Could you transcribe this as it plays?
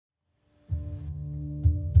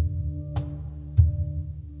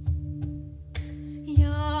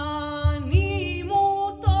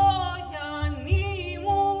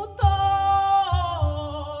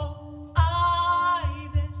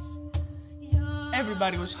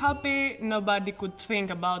everybody was happy. Nobody could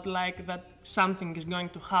think about like that something is going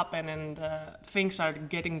to happen and things are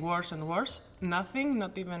getting worse and worse. Nothing,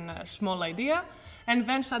 not even a small idea. And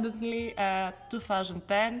then suddenly,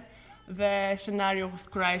 2010, the scenario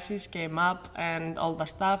of crisis came up and all the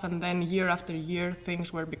stuff, and then year after year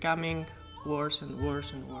things were becoming worse and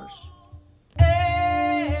worse and worse.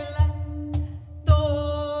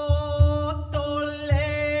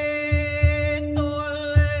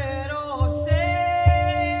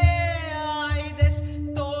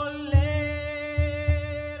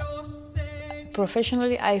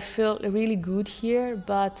 Professionally, I feel really good here,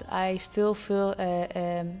 but I still feel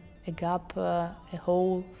a gap, a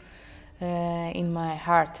hole in my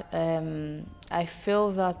heart. I feel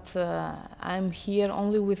that I'm here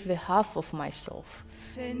only with the half of myself.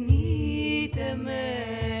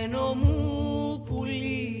 Ξενιτεμένο μου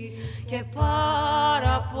πουλί και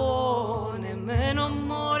παραπονεμένο,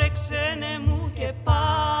 μωρέ ξένε μου και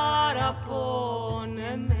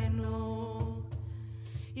παραπονεμένο.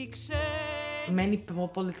 Many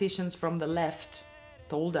politicians from the left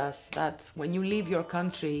told us that when you leave your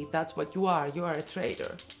country, that's what you are a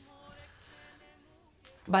traitor.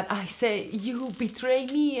 But I say, you betray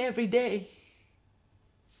me every day.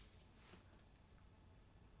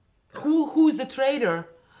 Who's the traitor?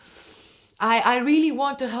 I really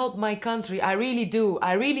want to help my country. I really do.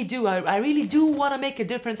 I really do. I really do want to make a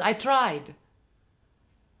difference. I tried.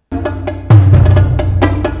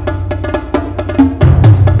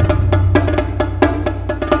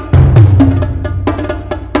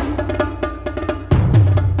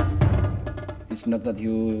 It's not that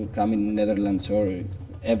you come in Netherlands or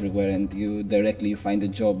everywhere and you find a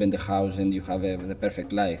job and a house and you have the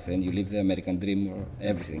perfect life and you live the American dream or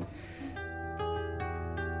everything.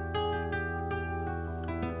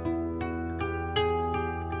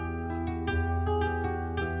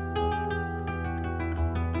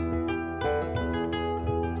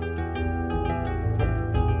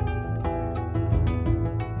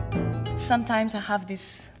 Sometimes I have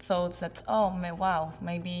these thoughts that, oh, wow,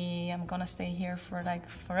 maybe I'm gonna stay here for like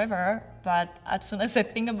forever. But as soon as I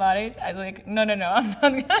think about it, I'm like, no, I'm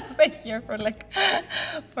not gonna stay here for like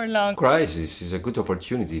for long. Crisis is a good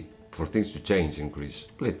opportunity for things to change in Greece.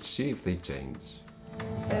 Let's see if they change.